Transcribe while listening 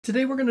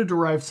Today we're going to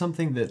derive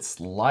something that's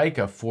like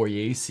a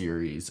Fourier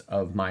series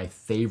of my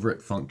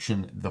favorite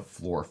function, the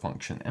floor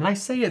function. And I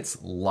say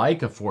it's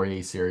like a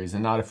Fourier series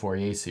and not a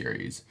Fourier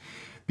series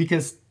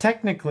because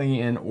technically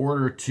in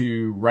order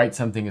to write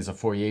something as a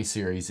Fourier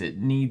series, it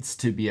needs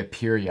to be a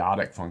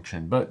periodic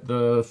function, but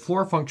the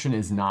floor function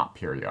is not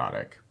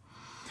periodic.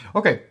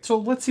 Okay, so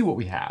let's see what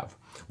we have.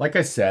 Like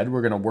I said,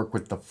 we're going to work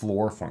with the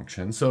floor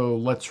function. So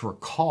let's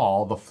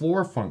recall the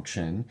floor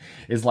function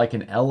is like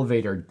an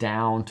elevator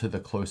down to the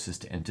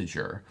closest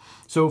integer.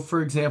 So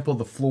for example,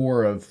 the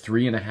floor of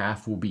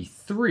 3.5 will be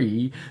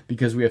 3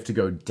 because we have to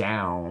go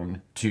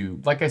down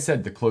to, like I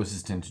said, the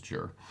closest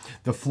integer.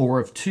 The floor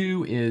of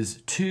 2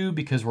 is 2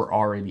 because we're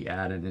already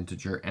at an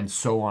integer, and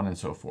so on and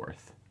so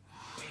forth.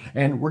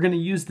 And we're going to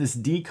use this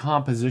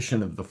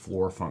decomposition of the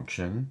floor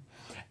function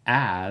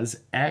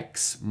as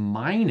x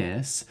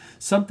minus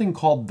something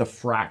called the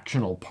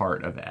fractional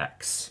part of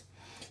x.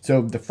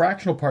 So the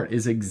fractional part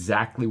is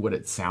exactly what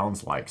it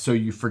sounds like. So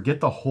you forget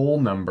the whole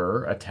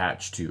number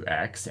attached to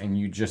x and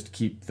you just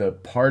keep the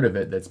part of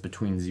it that's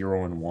between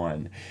 0 and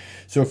 1.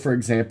 So for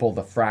example,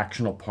 the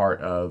fractional part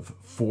of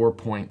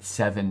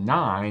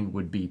 4.79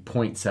 would be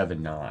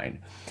 0.79.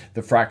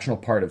 The fractional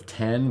part of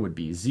 10 would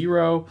be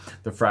 0.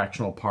 The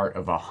fractional part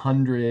of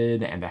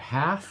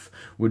 100.5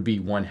 would be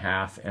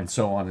 1/2, and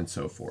so on and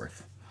so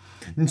forth.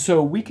 And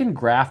so we can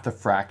graph the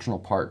fractional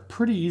part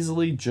pretty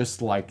easily just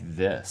like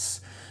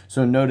this.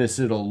 So notice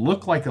it'll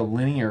look like a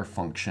linear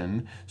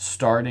function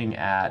starting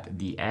at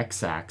the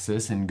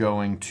x-axis and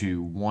going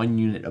to 1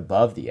 unit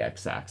above the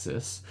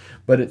x-axis,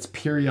 but it's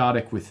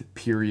periodic with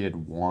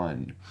period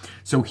 1.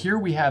 So here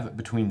we have it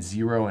between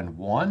 0 and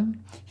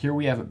 1. Here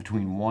we have it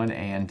between 1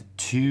 and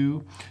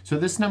 2. So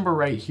this number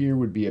right here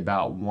would be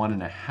about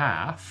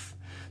 1.5.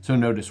 So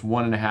notice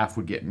 1.5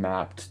 would get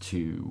mapped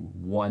to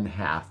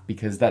 1/2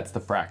 because that's the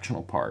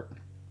fractional part.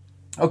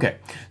 Okay,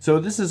 so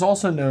this is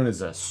also known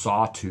as a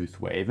sawtooth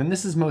wave, and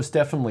this is most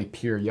definitely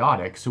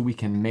periodic, so we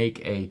can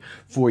make a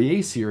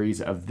Fourier series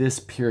of this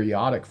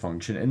periodic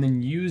function and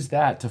then use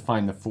that to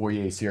find the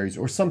Fourier series,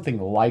 or something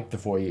like the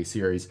Fourier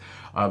series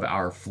of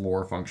our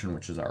floor function,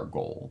 which is our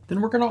goal.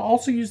 Then we're going to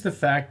also use the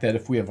fact that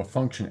if we have a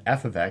function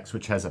f of x,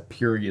 which has a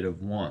period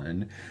of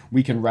 1,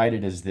 we can write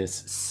it as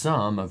this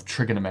sum of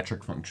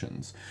trigonometric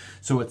functions.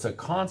 So it's a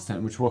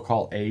constant, which we'll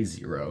call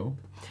a0.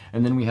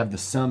 And then we have the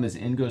sum as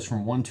n goes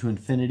from 1 to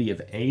infinity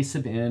of a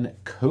sub n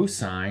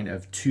cosine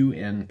of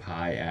 2n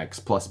pi x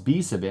plus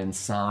b sub n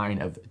sine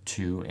of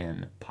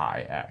 2n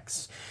pi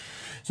x.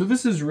 So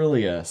this is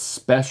really a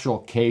special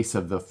case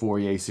of the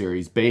Fourier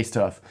series based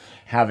off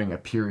having a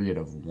period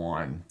of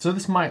 1. So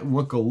this might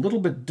look a little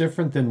bit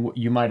different than what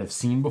you might have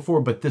seen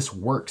before, but this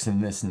works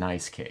in this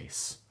nice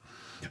case.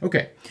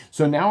 Okay,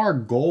 so now our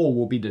goal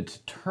will be to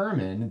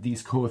determine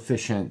these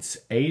coefficients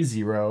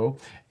a0,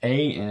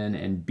 an,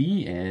 and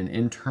bn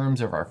in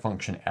terms of our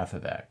function f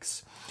of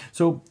x.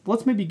 So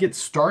let's maybe get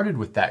started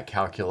with that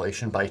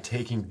calculation by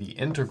taking the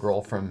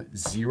integral from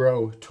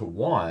 0 to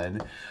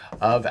 1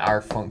 of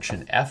our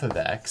function f of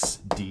x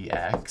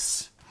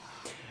dx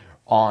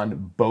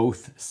on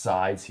both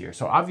sides here.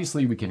 So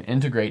obviously we can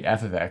integrate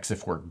f of x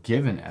if we're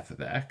given f of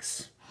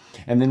x.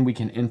 And then we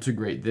can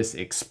integrate this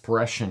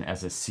expression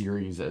as a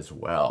series as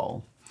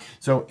well.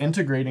 So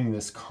integrating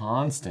this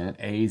constant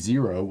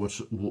a0,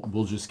 which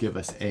will just give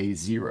us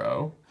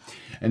a0,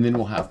 and then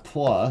we'll have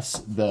plus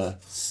the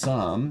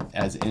sum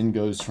as n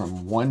goes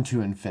from 1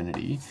 to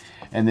infinity,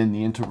 and then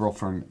the integral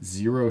from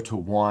 0 to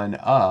 1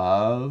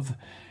 of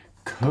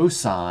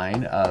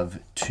cosine of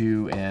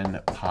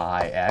 2n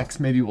pi x,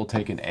 maybe we'll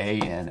take an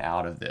an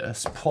out of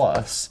this,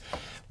 plus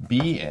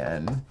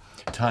bn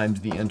times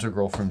the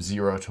integral from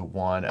 0 to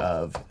 1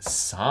 of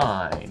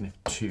sine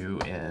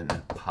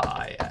 2n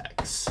pi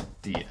x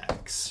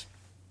dx.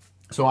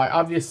 So I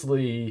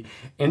obviously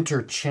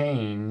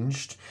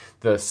interchanged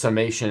the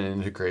summation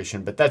and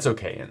integration, but that's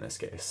okay in this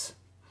case.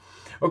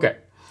 Okay,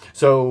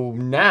 so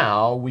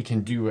now we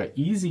can do an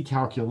easy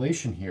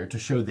calculation here to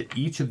show that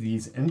each of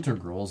these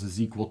integrals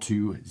is equal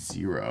to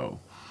 0.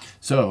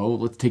 So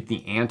let's take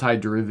the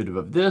antiderivative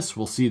of this.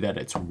 We'll see that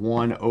it's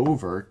 1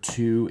 over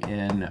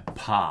 2n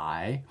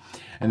pi,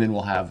 and then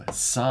we'll have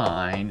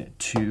sine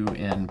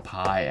 2n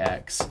pi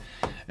x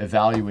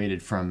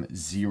evaluated from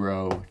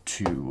 0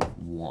 to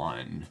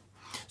 1.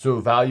 So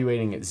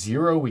evaluating at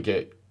 0, we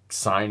get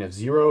sine of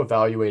 0.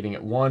 Evaluating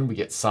at 1, we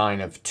get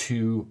sine of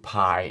 2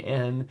 pi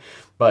n,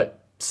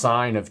 but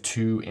sine of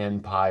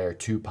 2n pi, or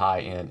 2 pi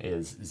n,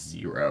 is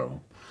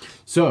 0.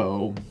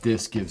 So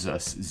this gives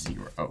us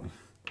 0.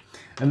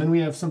 And then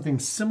we have something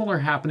similar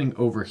happening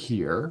over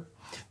here.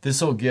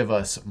 This will give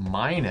us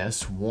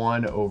minus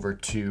 1 over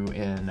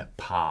 2n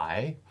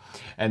pi,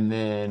 and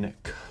then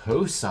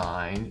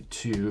cosine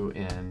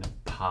 2n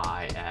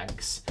pi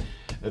x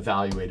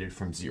evaluated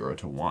from 0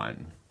 to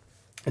 1.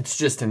 It's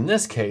just in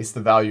this case,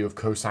 the value of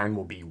cosine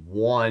will be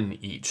 1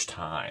 each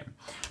time.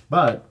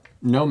 But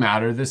no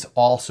matter, this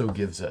also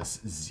gives us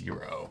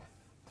 0.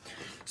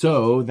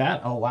 So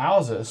that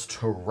allows us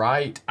to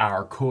write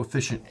our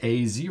coefficient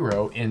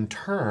a0 in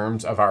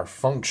terms of our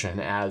function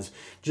as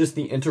just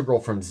the integral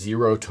from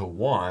 0 to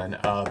 1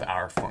 of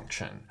our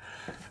function.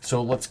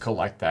 So let's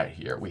collect that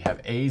here. We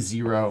have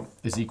a0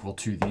 is equal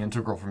to the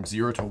integral from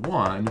 0 to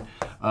 1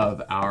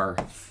 of our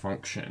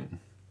function.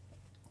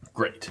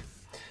 Great.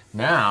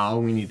 Now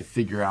we need to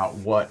figure out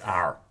what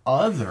our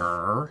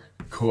other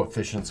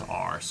coefficients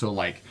are. So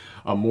like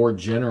a more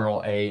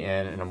general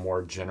an and a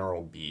more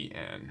general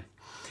bn.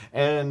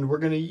 And we're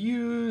going to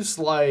use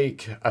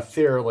like a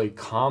fairly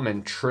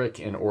common trick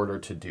in order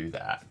to do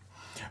that.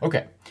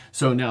 Okay,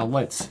 so now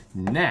let's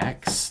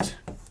next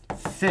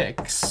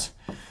fix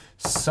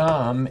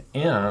some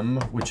m,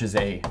 which is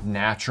a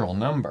natural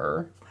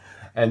number,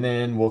 and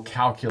then we'll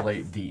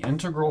calculate the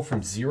integral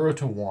from 0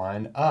 to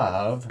 1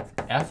 of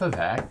f of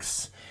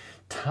x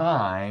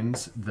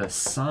times the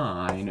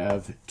sine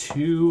of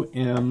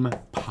 2m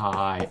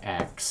pi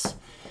x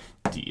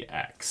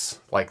dx,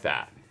 like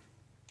that.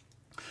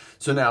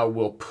 So now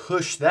we'll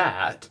push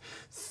that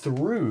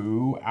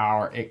through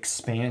our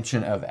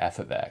expansion of f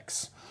of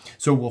x.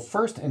 So we'll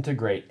first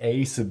integrate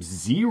a sub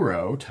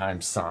 0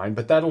 times sine,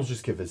 but that'll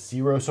just give us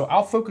 0. So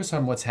I'll focus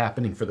on what's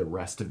happening for the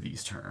rest of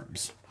these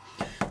terms.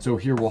 So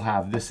here we'll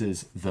have, this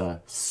is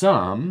the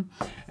sum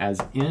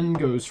as n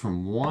goes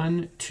from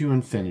 1 to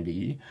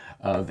infinity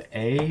of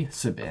a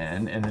sub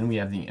n, and then we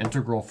have the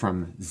integral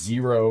from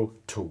 0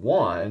 to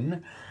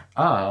 1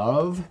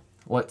 of,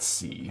 let's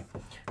see,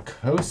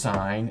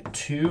 cosine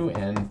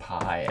 2n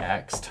pi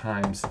x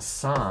times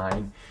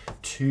sine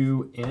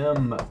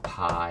 2m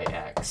pi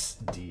x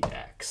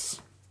dx.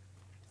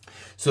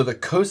 So the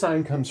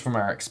cosine comes from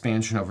our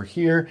expansion over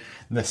here.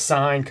 The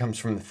sine comes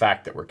from the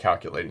fact that we're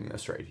calculating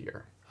this right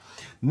here.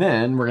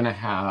 Then we're going to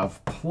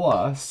have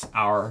plus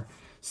our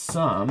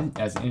sum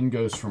as n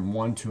goes from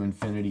 1 to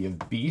infinity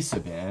of b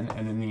sub n,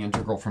 and then the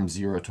integral from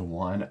 0 to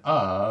 1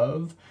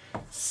 of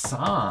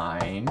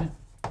sine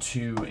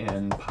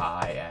 2n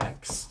pi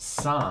x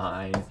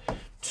sine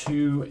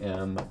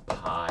 2m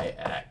pi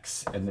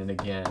x, and then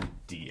again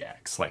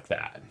dx, like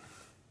that.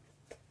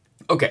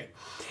 Okay,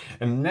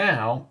 and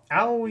now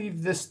I'll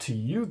leave this to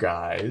you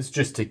guys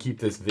just to keep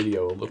this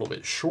video a little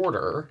bit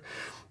shorter,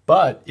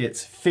 but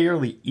it's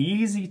fairly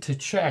easy to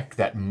check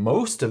that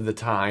most of the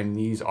time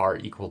these are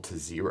equal to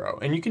 0.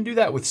 And you can do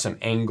that with some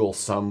angle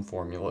sum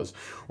formulas,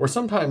 or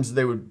sometimes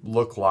they would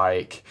look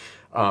like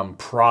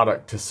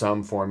product to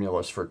sum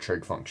formulas for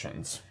trig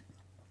functions.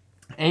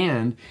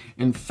 And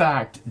in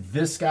fact,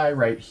 this guy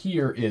right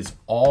here is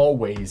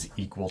always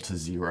equal to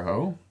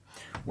 0,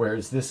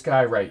 whereas this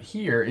guy right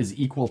here is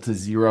equal to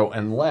 0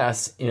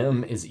 unless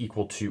m is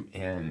equal to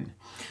n.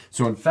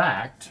 So in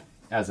fact,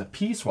 as a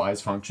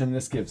piecewise function,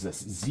 this gives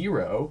us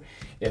 0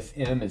 if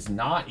m is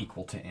not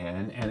equal to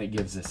n, and it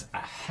gives us a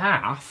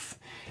half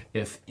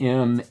if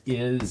m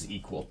is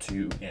equal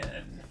to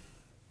n.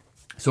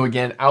 So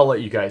again, I'll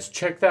let you guys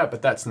check that,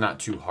 but that's not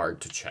too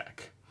hard to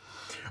check.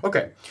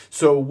 Okay,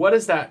 so what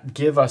does that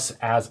give us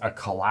as a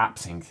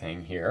collapsing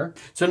thing here?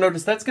 So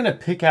notice that's going to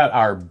pick out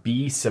our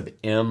b sub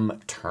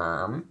m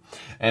term,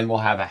 and we'll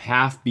have a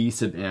half b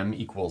sub m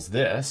equals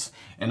this.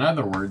 In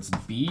other words,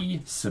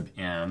 b sub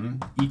m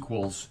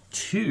equals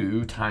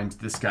 2 times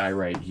this guy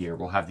right here.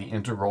 We'll have the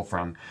integral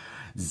from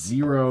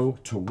 0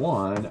 to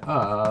 1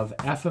 of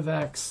f of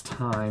x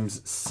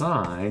times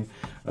sine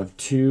of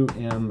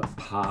 2m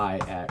pi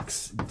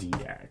x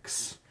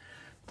dx.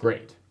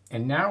 Great.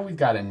 And now we've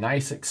got a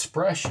nice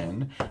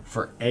expression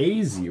for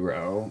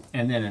a0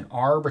 and then an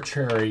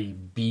arbitrary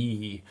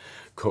b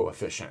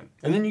coefficient.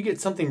 And then you get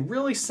something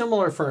really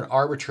similar for an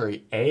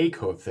arbitrary a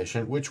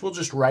coefficient, which we'll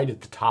just write at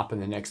the top of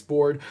the next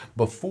board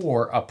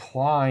before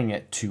applying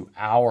it to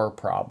our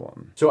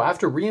problem. So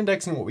after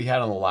reindexing what we had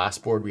on the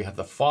last board, we have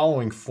the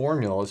following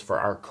formulas for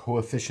our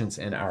coefficients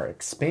and our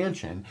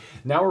expansion.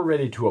 Now we're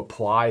ready to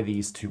apply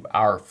these to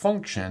our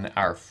function,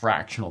 our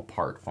fractional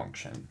part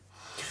function.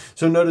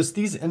 So notice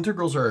these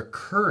integrals are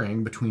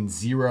occurring between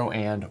 0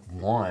 and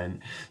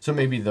 1. So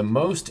maybe the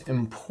most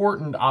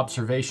important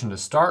observation to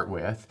start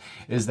with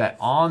is that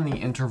on the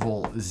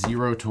interval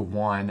 0 to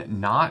 1,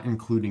 not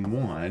including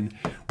 1,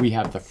 we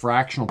have the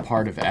fractional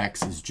part of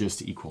x is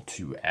just equal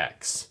to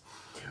x,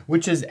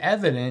 which is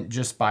evident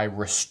just by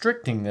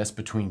restricting this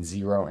between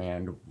 0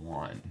 and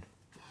 1.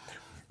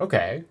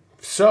 Okay.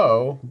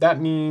 So that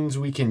means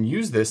we can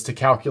use this to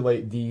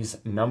calculate these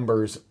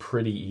numbers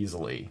pretty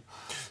easily.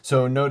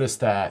 So notice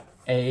that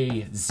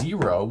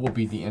a0 will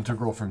be the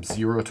integral from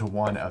 0 to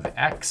 1 of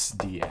x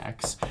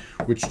dx,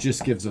 which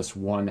just gives us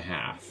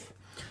 1/2.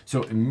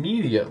 So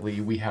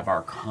immediately we have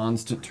our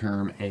constant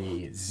term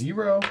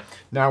a0.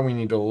 Now we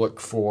need to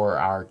look for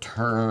our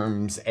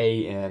terms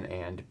an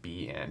and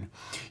bn.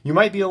 You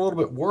might be a little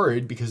bit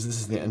worried because this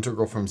is the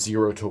integral from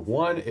 0 to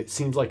 1. It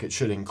seems like it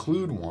should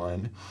include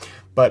 1.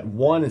 But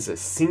 1 is a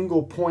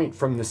single point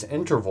from this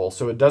interval,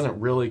 so it doesn't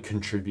really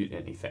contribute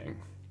anything.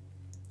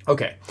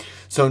 Okay,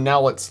 so now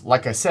let's,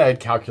 like I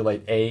said,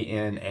 calculate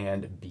an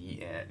and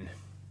bn.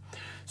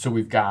 So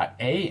we've got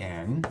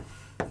an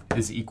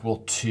is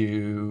equal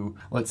to,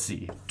 let's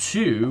see,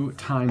 2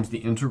 times the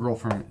integral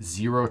from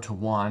 0 to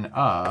 1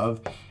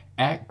 of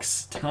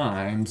x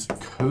times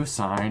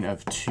cosine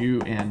of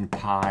 2n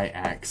pi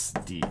x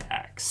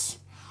dx.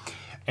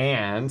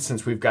 And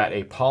since we've got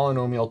a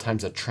polynomial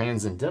times a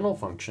transcendental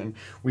function,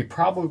 we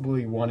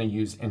probably want to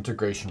use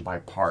integration by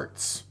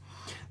parts.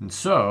 And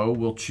so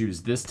we'll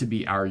choose this to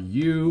be our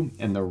u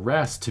and the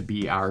rest to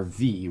be our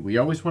v. We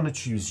always want to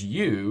choose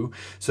u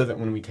so that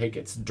when we take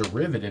its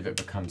derivative, it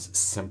becomes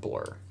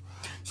simpler.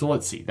 So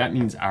let's see, that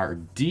means our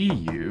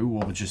du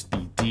will just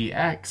be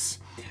dx,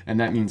 and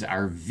that means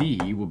our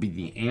v will be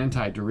the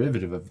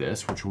antiderivative of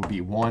this, which will be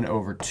 1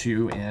 over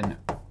 2n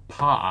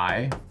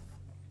pi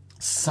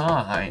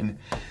sine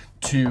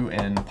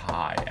 2n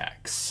pi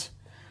x.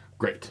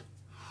 Great.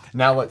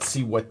 Now let's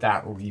see what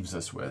that leaves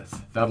us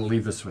with. That'll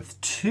leave us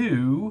with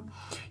 2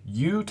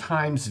 u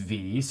times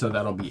v, so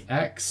that'll be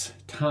x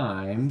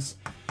times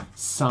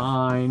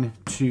sine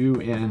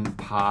 2n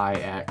pi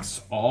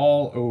x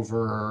all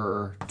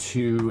over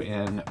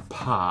 2n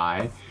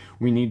pi.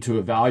 We need to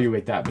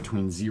evaluate that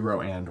between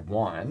 0 and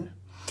 1.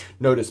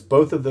 Notice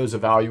both of those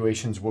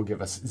evaluations will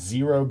give us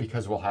 0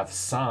 because we'll have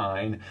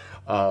sine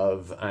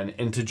of an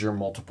integer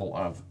multiple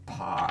of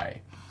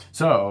pi.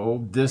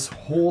 So this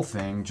whole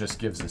thing just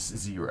gives us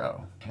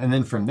 0. And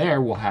then from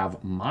there, we'll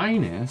have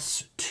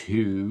minus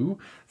 2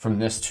 from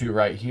this 2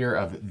 right here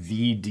of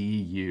v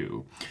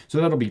du. So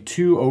that'll be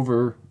 2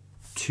 over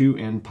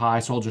 2n pi.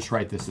 So I'll just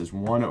write this as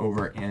 1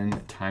 over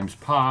n times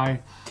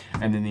pi.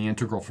 And then the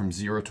integral from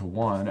 0 to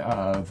 1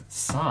 of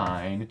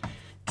sine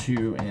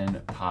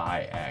 2n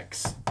pi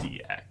x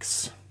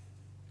dx.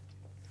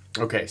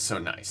 Okay, so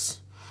nice.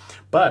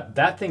 But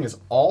that thing is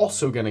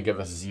also going to give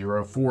us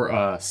 0 for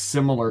a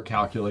similar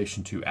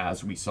calculation to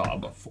as we saw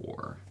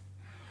before.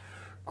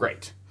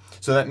 Great.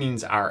 So that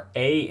means our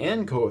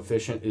an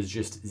coefficient is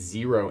just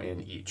 0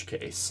 in each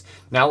case.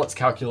 Now let's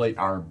calculate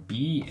our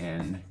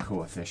bn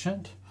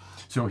coefficient.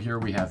 So here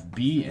we have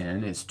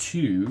bn is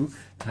 2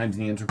 times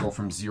the integral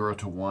from 0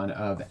 to 1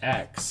 of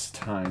x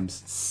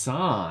times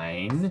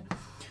sine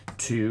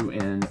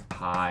 2n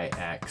pi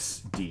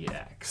x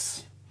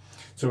dx.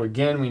 So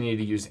again, we need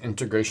to use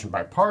integration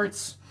by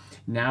parts.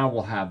 Now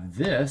we'll have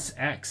this,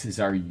 x is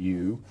our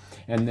u,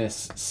 and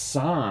this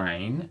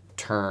sine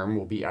term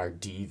will be our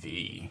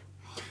dv.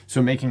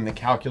 So making the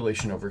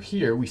calculation over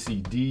here, we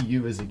see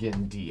du is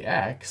again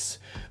dx,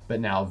 but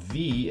now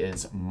v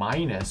is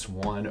minus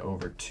 1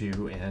 over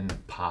 2n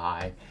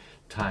pi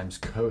times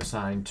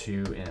cosine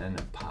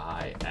 2n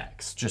pi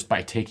x, just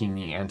by taking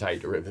the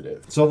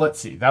antiderivative. So let's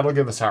see, that'll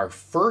give us our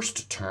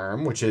first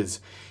term, which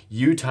is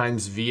u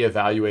times v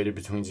evaluated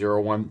between 0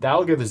 and 1.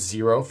 That'll give us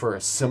 0 for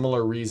a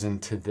similar reason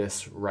to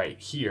this right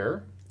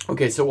here.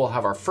 Okay, so we'll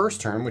have our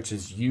first term, which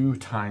is u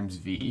times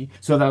v.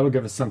 So that'll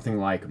give us something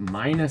like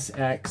minus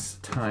x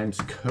times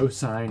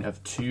cosine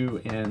of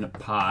 2n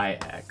pi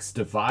x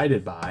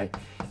divided by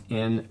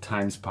n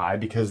times pi,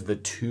 because the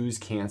 2's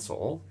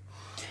cancel.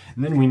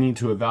 And then we need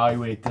to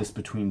evaluate this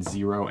between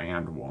 0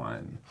 and 1.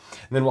 And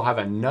then we'll have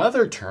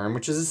another term,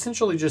 which is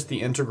essentially just the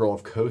integral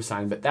of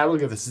cosine, but that'll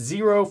give us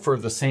 0 for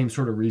the same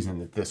sort of reason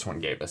that this one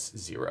gave us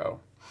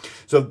 0.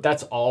 So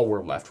that's all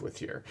we're left with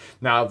here.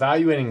 Now,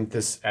 evaluating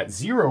this at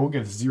 0 will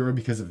give us 0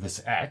 because of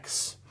this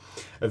x.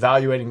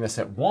 Evaluating this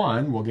at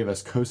 1 will give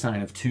us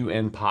cosine of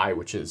 2n pi,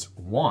 which is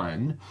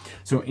 1.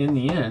 So in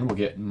the end, we'll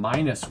get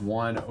minus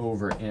 1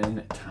 over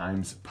n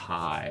times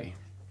pi.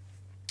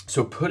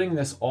 So putting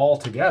this all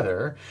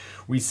together,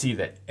 we see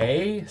that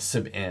a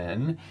sub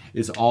n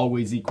is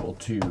always equal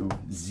to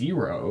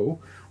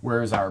 0,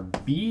 whereas our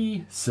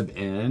b sub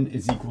n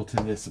is equal to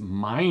this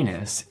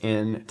minus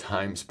n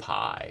times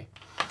pi.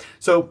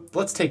 So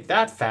let's take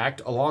that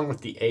fact along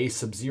with the a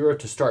sub 0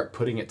 to start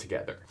putting it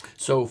together.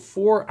 So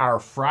for our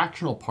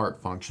fractional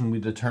part function, we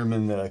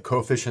determined the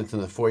coefficients in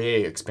the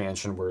Fourier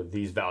expansion were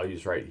these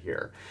values right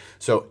here.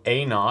 So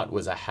a naught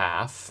was a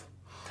half.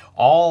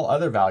 All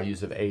other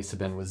values of a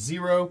sub n was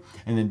 0,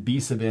 and then b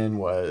sub n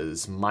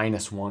was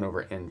minus 1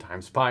 over n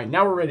times pi.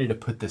 Now we're ready to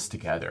put this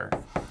together.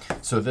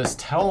 So this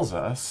tells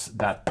us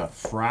that the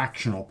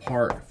fractional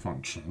part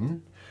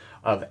function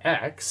of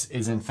x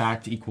is in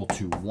fact equal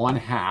to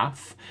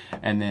 1/2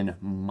 and then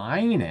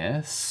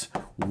minus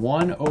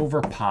 1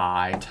 over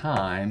pi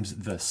times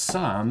the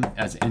sum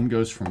as n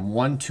goes from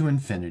 1 to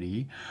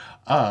infinity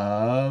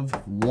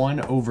of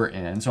 1 over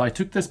n. So I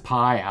took this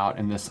pi out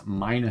and this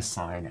minus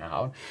sign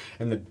out,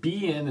 and the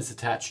bn is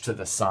attached to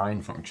the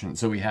sine function.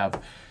 So we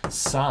have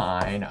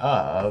sine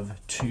of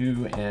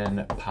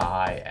 2n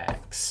pi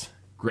x.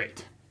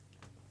 Great.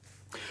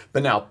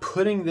 But now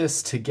putting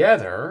this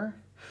together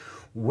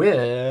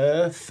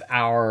with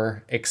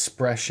our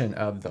expression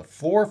of the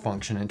floor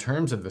function in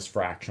terms of this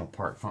fractional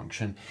part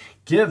function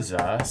gives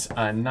us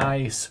a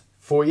nice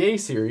Fourier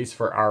series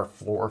for our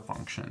floor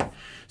function.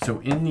 So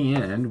in the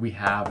end, we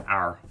have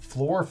our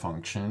floor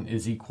function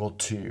is equal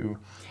to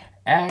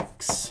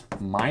x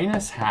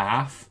minus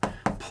half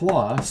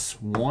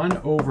plus 1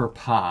 over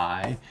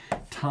pi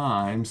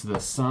times the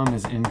sum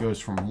as n goes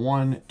from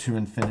 1 to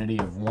infinity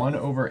of 1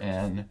 over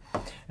n,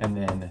 and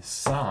then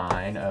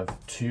sine of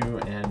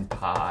 2n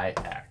pi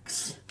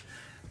x.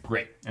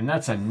 Great, and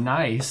that's a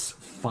nice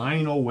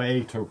final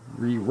way to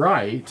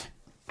rewrite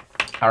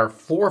our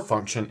floor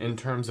function in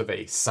terms of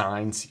a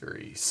sine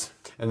series.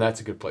 And that's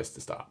a good place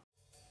to stop.